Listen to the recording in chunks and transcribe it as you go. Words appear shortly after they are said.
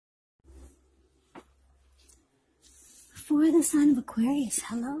For the sign of Aquarius,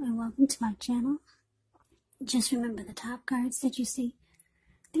 hello and welcome to my channel. Just remember the top cards that you see,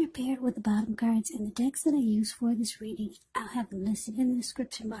 they're paired with the bottom cards in the decks that I use for this reading. I'll have them listed in the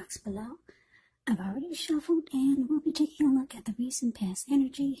description box below. I've already shuffled and we'll be taking a look at the recent past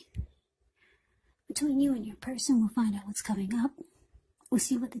energy between you and your person. We'll find out what's coming up. We'll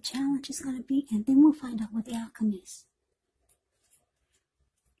see what the challenge is going to be, and then we'll find out what the outcome is.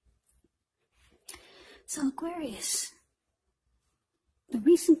 So Aquarius, the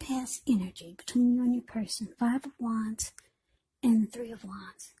recent past energy between you and your person, 5 of Wands and the 3 of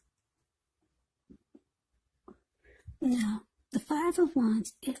Wands. Now, the 5 of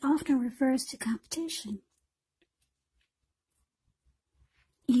Wands, it often refers to competition.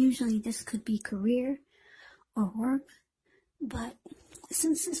 Usually this could be career or work, but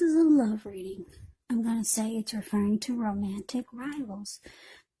since this is a love reading, I'm going to say it's referring to romantic rivals.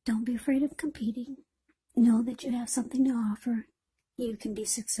 Don't be afraid of competing. Know that you have something to offer. You can be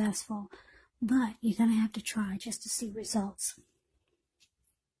successful, but you're going to have to try just to see results.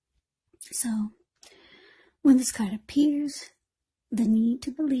 So, when this card appears, the need to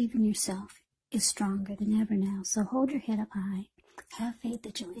believe in yourself is stronger than ever now. So hold your head up high. Have faith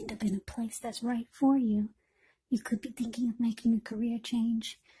that you'll end up in a place that's right for you. You could be thinking of making a career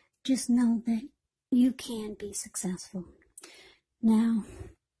change. Just know that you can be successful. Now,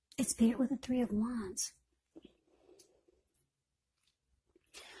 it's paired with the 3 of Wands.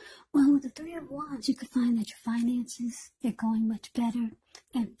 Well, with the 3 of Wands, you could find that your finances, they're going much better.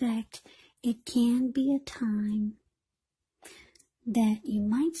 In fact, it can be a time that you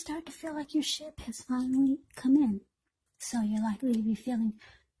might start to feel like your ship has finally come in. So you're likely to be feeling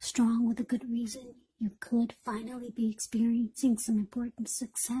strong with a good reason. You could finally be experiencing some important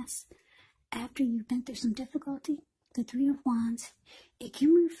success after you've been through some difficulty. The 3 of Wands, it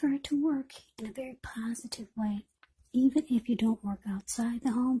can refer to work in a very positive way. Even if you don't work outside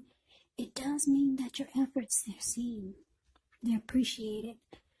the home, it does mean that your efforts, they're seen, they're appreciated,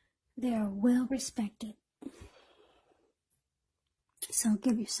 they're well respected. So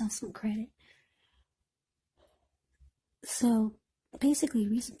give yourself some credit. So basically,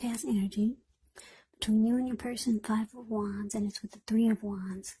 recent past energy between you and your person, 5 of Wands, and it's with the 3 of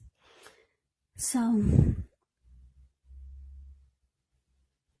Wands. So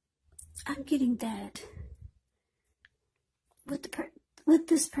I'm getting that with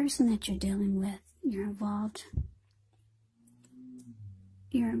this person that you're dealing with, you're involved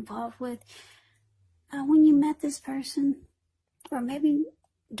with, when you met this person, or maybe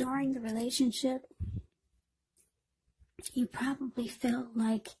during the relationship, you probably felt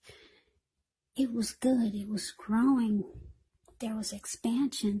like it was good, it was growing, there was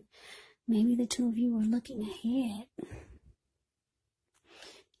expansion. Maybe the two of you were looking ahead.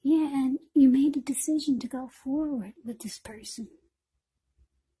 Yeah, and you made a decision to go forward with this person.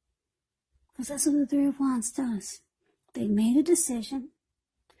 Because that's what the 3 of Wands does. They made a decision.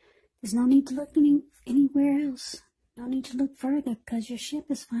 There's no need to look anywhere else. No need to look further because your ship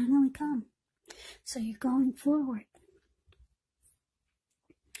has finally come. So you're going forward.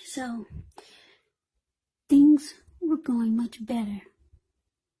 So things were going much better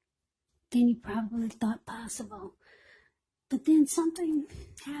than you probably thought possible. But then something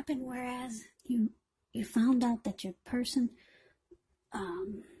happened, whereas you found out that your person,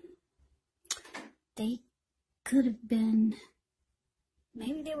 they could have been,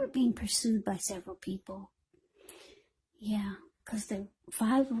 maybe they were being pursued by several people. Yeah, because the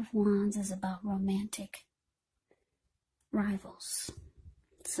 5 of Wands is about romantic rivals.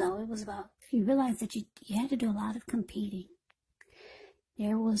 So it was about, you realized that you had to do a lot of competing.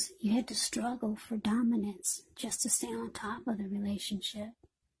 You had to struggle for dominance just to stay on top of the relationship.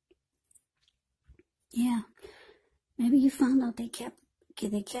 Yeah, maybe you found out they kept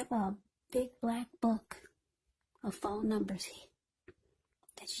a big black book of phone numbers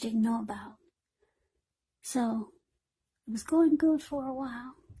that you didn't know about. So it was going good for a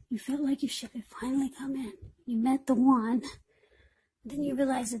while. You felt like your ship had finally come in. You met the one. Then you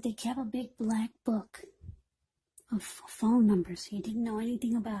realized that they kept a big black book of phone numbers you didn't know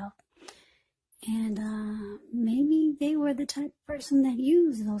anything about. And maybe they were the type of person that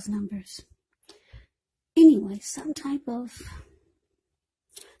used those numbers. Anyway, some type of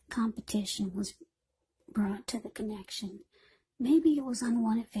competition was brought to the connection. Maybe it was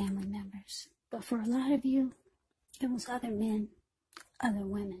unwanted family members. But for a lot of you, it was other men, other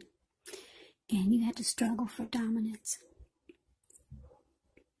women. And you had to struggle for dominance.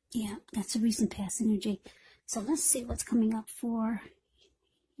 Yeah, that's a recent past energy. So let's see what's coming up for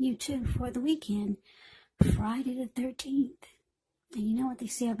you two for the weekend, Friday the 13th. And you know what they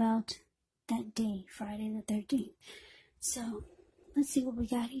say about that day, Friday the 13th. So, let's see what we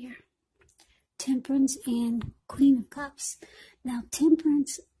got here. Temperance and Queen of Cups. Now,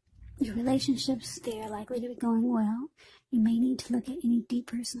 Temperance, your relationships, they're likely to be going well. You may need to look at any deep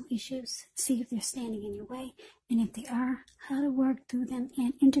personal issues, see if they're standing in your way, and if they are, how to work through them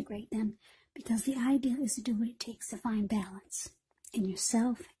and integrate them, because the idea is to do what it takes to find balance in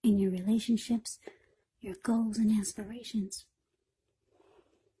yourself, in your relationships, your goals and aspirations.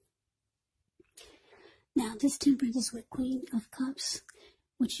 Now, this Temperance is with Queen of Cups,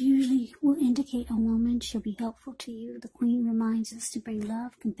 which usually will indicate a woman she'll be helpful to you. The Queen reminds us to bring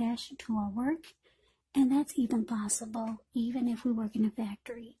love, compassion to our work, and that's even possible even if we work in a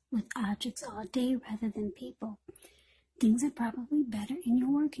factory with objects all day rather than people. Things are probably better in your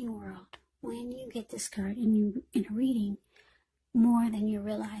working world when you get this card in a reading more than you're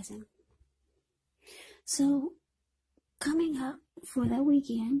realizing. So, coming up for that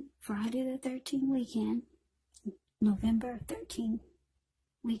weekend, Friday the 13th weekend, November 13th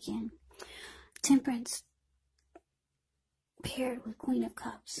weekend, Temperance paired with Queen of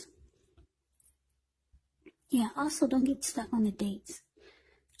Cups. Yeah, also don't get stuck on the dates.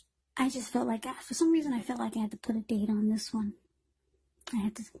 I just felt like, for some reason, I felt like I had to put a date on this one. I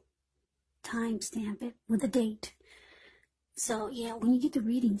had to timestamp it with a date. So, yeah, when you get the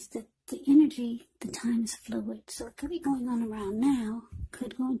readings, the energy, the time is fluid. So it could be going on around now,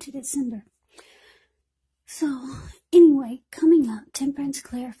 could go into December. So, anyway, coming up, Temperance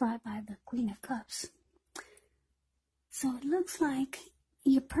clarified by the Queen of Cups. So it looks like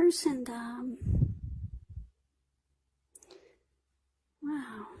your person,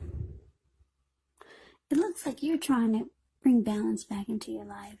 wow. It looks like you're trying to bring balance back into your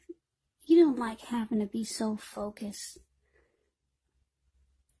life. You don't like having to be so focused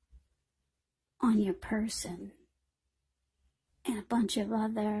on your person and a bunch of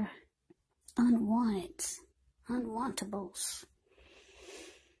other unwantables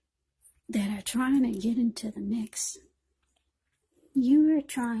that are trying to get into the mix. You are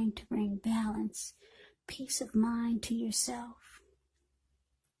trying to bring balance, peace of mind to yourself.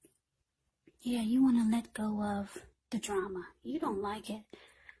 Yeah, you want to let go of the drama. You don't like it,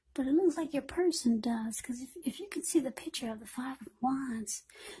 but it looks like your person does, because if you can see the picture of the Five of Wands,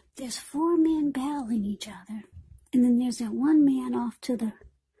 there's 4 men battling each other, and then there's that one man off to the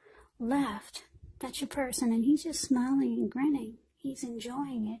left. That's your person, and he's just smiling and grinning. He's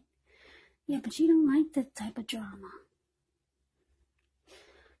enjoying it. Yeah, but you don't like that type of drama.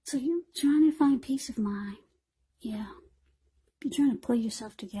 So you're trying to find peace of mind. Yeah. You're trying to pull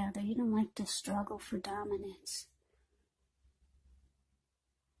yourself together. You don't like to struggle for dominance.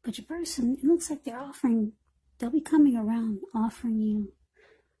 But your person, it looks like they'll be coming around offering you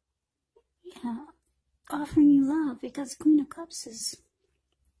love, because Queen of Cups is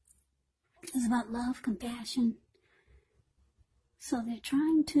about love, compassion. So they're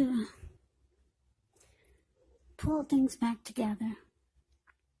trying to pull things back together,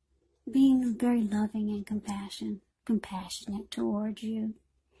 being very loving and compassionate towards you.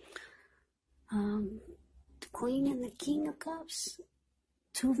 The Queen and the King of Cups,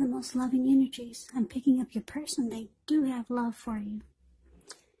 2 of the most loving energies. I'm picking up your person. They do have love for you.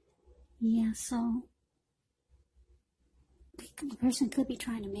 Yeah, so the person could be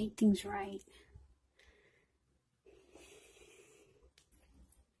trying to make things right.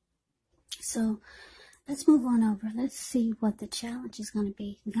 So let's move on over. Let's see what the challenge is going to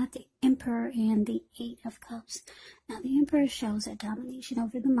be. We got the Emperor and the 8 of Cups. Now, the Emperor shows that domination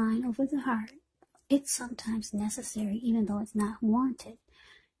over the mind, over the heart. It's sometimes necessary, even though it's not wanted.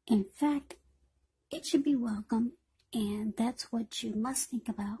 In fact, it should be welcome, and that's what you must think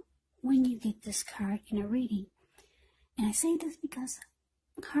about when you get this card in a reading. And I say this because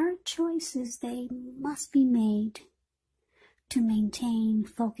hard choices, they must be made to maintain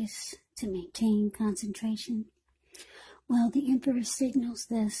focus, to maintain concentration. Well, the Emperor signals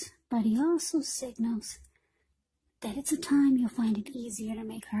this, but he also signals that it's a time you'll find it easier to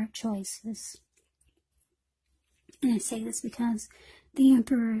make hard choices. And I say this because the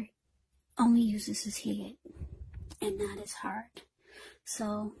Emperor only uses his head and not his heart.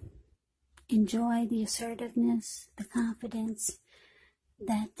 So enjoy the assertiveness, the confidence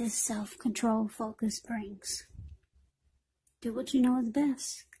that this self-control focus brings. Do what you know is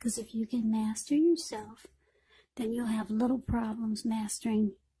best, because if you can master yourself, then you'll have little problems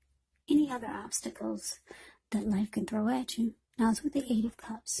mastering any other obstacles that life can throw at you. Now it's with the 8 of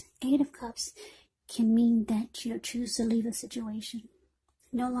Cups. 8 of Cups can mean that you'll choose to leave a situation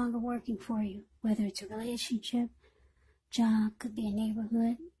no longer working for you, whether it's a relationship, job, could be a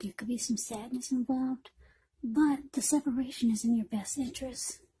neighborhood, there could be some sadness involved, but the separation is in your best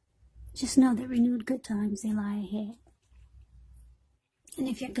interest. Just know that renewed good times, they lie ahead. And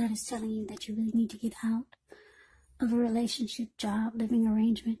if your gut is telling you that you really need to get out of a relationship, job, living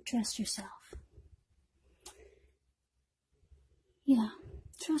arrangement, trust yourself. Yeah,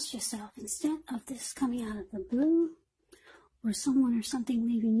 trust yourself. Instead of this coming out of the blue, or someone or something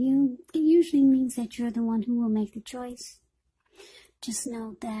leaving you, it usually means that you're the one who will make the choice. Just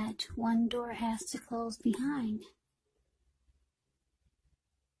know that one door has to close behind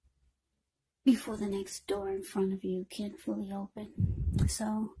before the next door in front of you can fully open.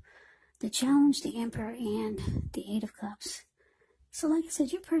 So, the challenge, the Emperor, and the Eight of Cups. So like I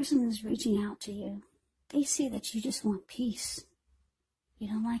said, your person is reaching out to you. They see that you just want peace. You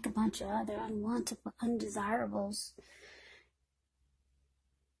don't like a bunch of other unwanted, undesirables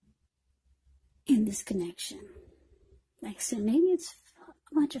in this connection. Like I said, maybe it's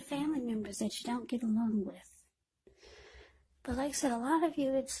a bunch of family members that you don't get along with. But like I said, a lot of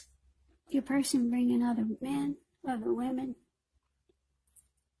you, it's your person bringing other men, other women,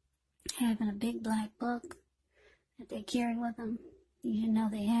 having a big black book that they carry with them you didn't know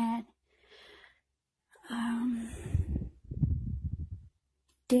they had.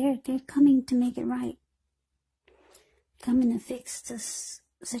 They're coming to make it right, coming to fix this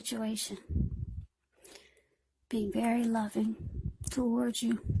situation, being very loving towards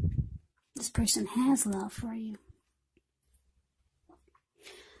you. This person has love for you.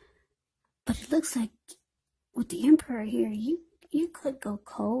 But it looks like with the Emperor here, you could go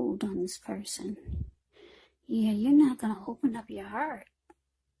cold on this person. Yeah, you're not going to open up your heart.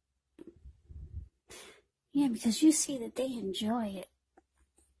 Yeah, because you see that they enjoy it.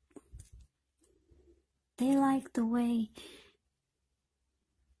 They like the way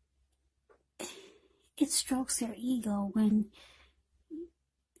it strokes their ego when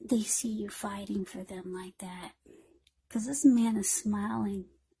they see you fighting for them like that. Because this man is smiling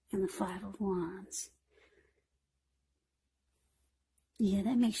in the Five of Wands. Yeah,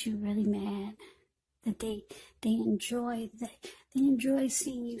 that makes you really mad. That they enjoy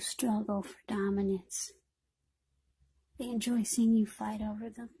seeing you struggle for dominance. They enjoy seeing you fight over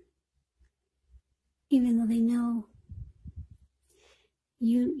them. Even though they know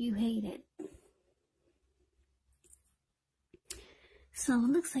you hate it. So it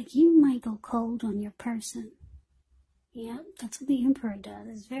looks like you might go cold on your person. Yeah, that's what the Emperor does.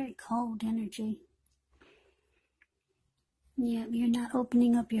 It's very cold energy. Yeah, you're not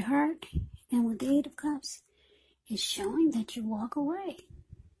opening up your heart. And with the Eight of Cups, it's showing that you walk away.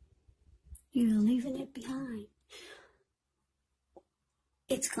 You're leaving it behind.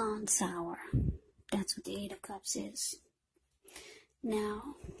 It's gone sour. That's what the Eight of Cups is.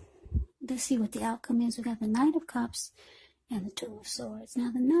 Now, let's see what the outcome is. We got the Knight of Cups and the Two of Swords.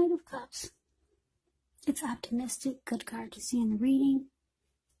 Now, the Knight of Cups, it's optimistic, good card to see in the reading.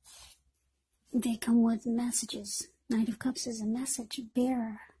 They come with messages. Knight of Cups is a message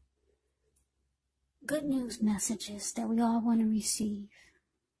bearer. Good news messages that we all want to receive.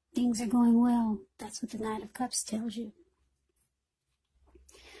 Things are going well. That's what the Knight of Cups tells you.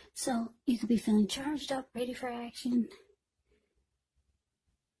 So, you could be feeling charged up, ready for action.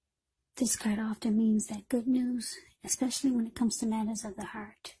 This card often means that good news, especially when it comes to matters of the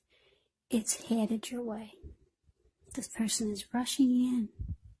heart, it's headed your way. This person is rushing in.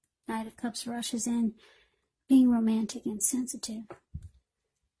 Knight of Cups rushes in, being romantic and sensitive.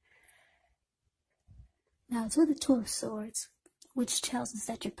 Now, it's with the Two of Swords, which tells us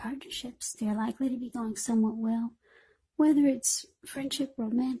that your partnerships, they're likely to be going somewhat well. Whether it's friendship,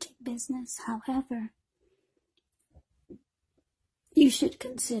 romantic, business, however, you should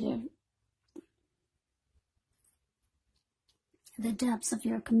consider the depths of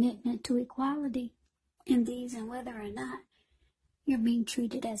your commitment to equality in these and whether or not you're being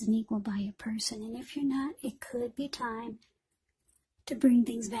treated as an equal by your person. And if you're not, it could be time to bring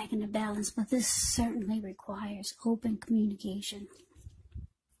things back into balance, but this certainly requires open communication.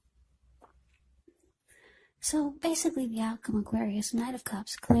 So basically the outcome, Aquarius, Knight of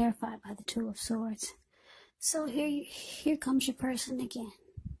Cups, clarified by the Two of Swords. So here comes your person again.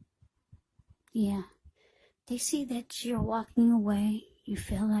 Yeah. They see that you're walking away. You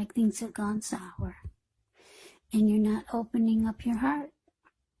feel like things have gone sour. And you're not opening up your heart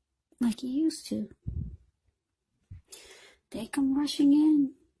like you used to. They come rushing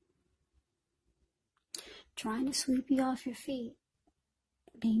in, trying to sweep you off your feet.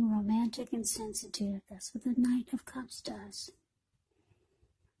 Being romantic and sensitive. That's what the Knight of Cups does.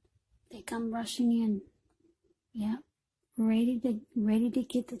 They come rushing in. Yep. Ready to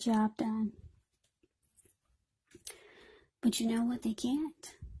get the job done. But you know what? They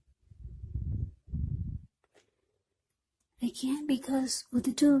can't. They can't because with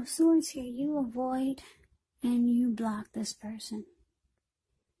the Two of Swords here, you avoid and you block this person.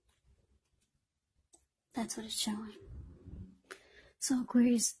 That's what it's showing. So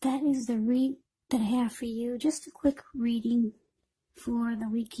Aquarius, that is the read that I have for you. Just a quick reading for the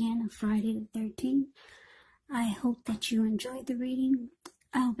weekend of Friday the 13th. I hope that you enjoyed the reading.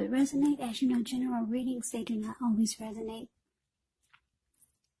 I hope it resonates. As you know, general readings, they do not always resonate.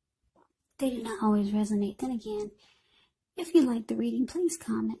 They do not always resonate. Then again, if you like the reading, please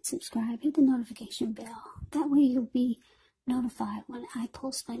comment, subscribe, hit the notification bell. That way you'll be notified when I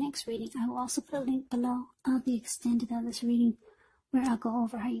post my next reading. I will also put a link below of the extended of this reading where I'll go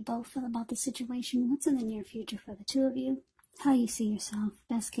over how you both feel about the situation, what's in the near future for the two of you, how you see yourself,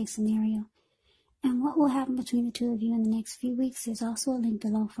 best case scenario, and what will happen between the two of you in the next few weeks. There's also a link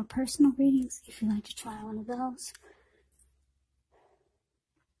below for personal readings if you'd like to try one of those.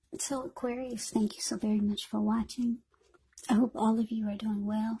 So Aquarius, thank you so very much for watching. I hope all of you are doing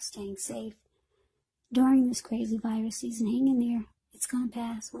well, staying safe during this crazy virus season. Hang in there. It's going to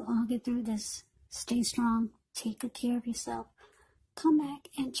pass. We'll all get through this. Stay strong. Take good care of yourself. Come back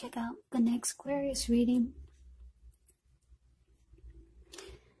and check out the next Aquarius reading.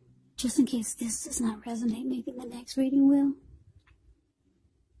 Just in case this does not resonate, maybe the next reading will.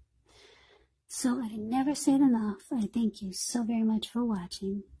 So I can never say it enough. I thank you so very much for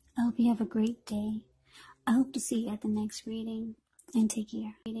watching. I hope you have a great day. I hope to see you at the next reading. And take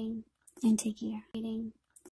care. And take care.